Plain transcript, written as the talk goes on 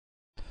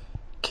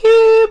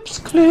Kips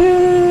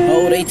Clips.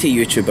 Alrighty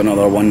YouTube,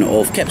 another one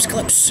of Kips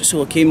Clips.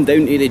 So I came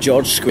down to the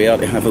George Square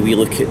to have a wee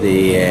look at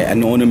the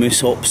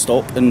Anonymous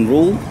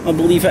OpStocknRoll, I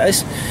believe it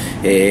is.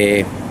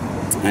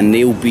 And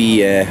they'll be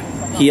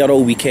here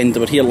all weekend. They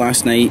were here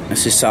last night.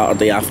 This is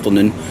Saturday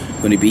afternoon.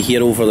 Going to be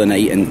here over the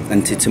night and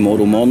into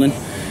tomorrow morning.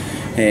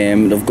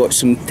 They've got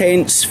some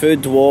tents,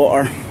 food,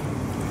 water,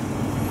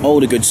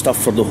 all the good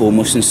stuff for the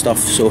homeless and stuff.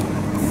 So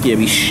give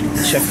me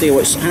shifty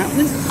what's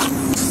happening.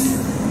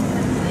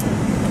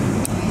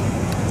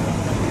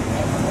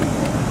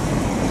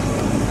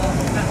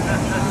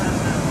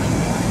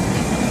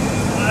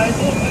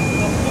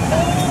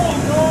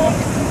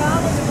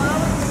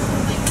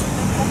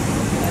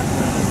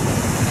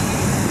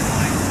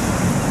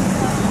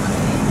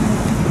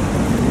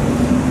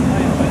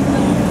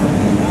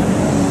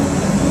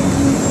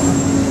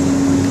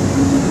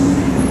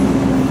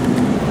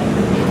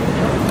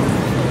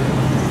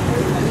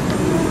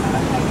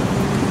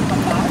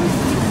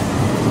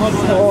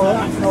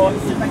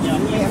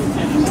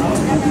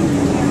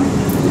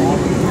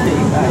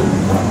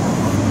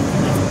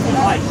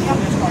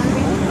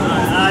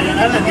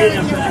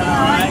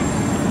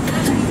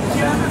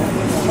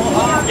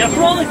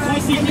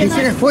 Can you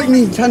take a photo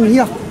in tin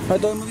here?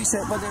 Hold on, Louise,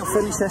 buddy, I'll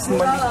finish this in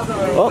one.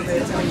 Oh.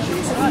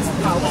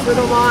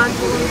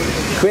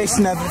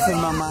 Question everything,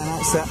 my man,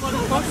 that's it.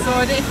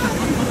 Sorry.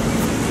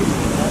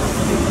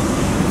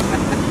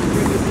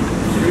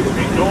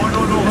 No.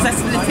 Is this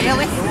for the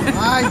telly?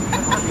 Aye.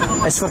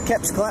 It's for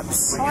Kips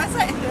Clips. Oh, is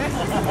it?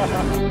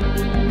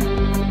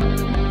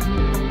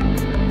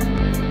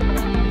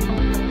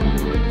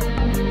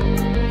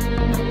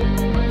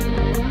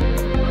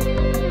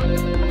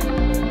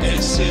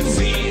 It's a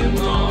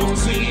F.E.A.R,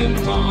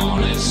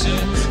 F.E.A.R, it's a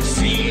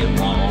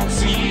F.E.A.R,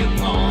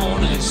 F.E.A.R,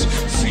 it's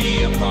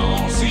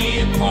F.E.A.R,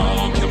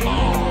 F.E.A.R, come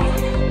on.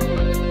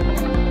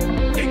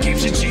 It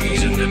keeps the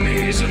cheese and the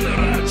maize and the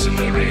rats and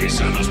the race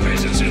and those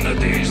peasants in the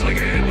days like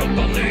Edward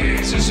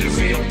Bernays. It's a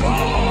F.E.A.R,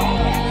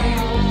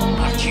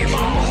 come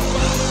on.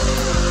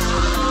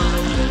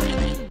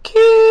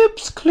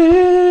 Kips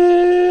Clips.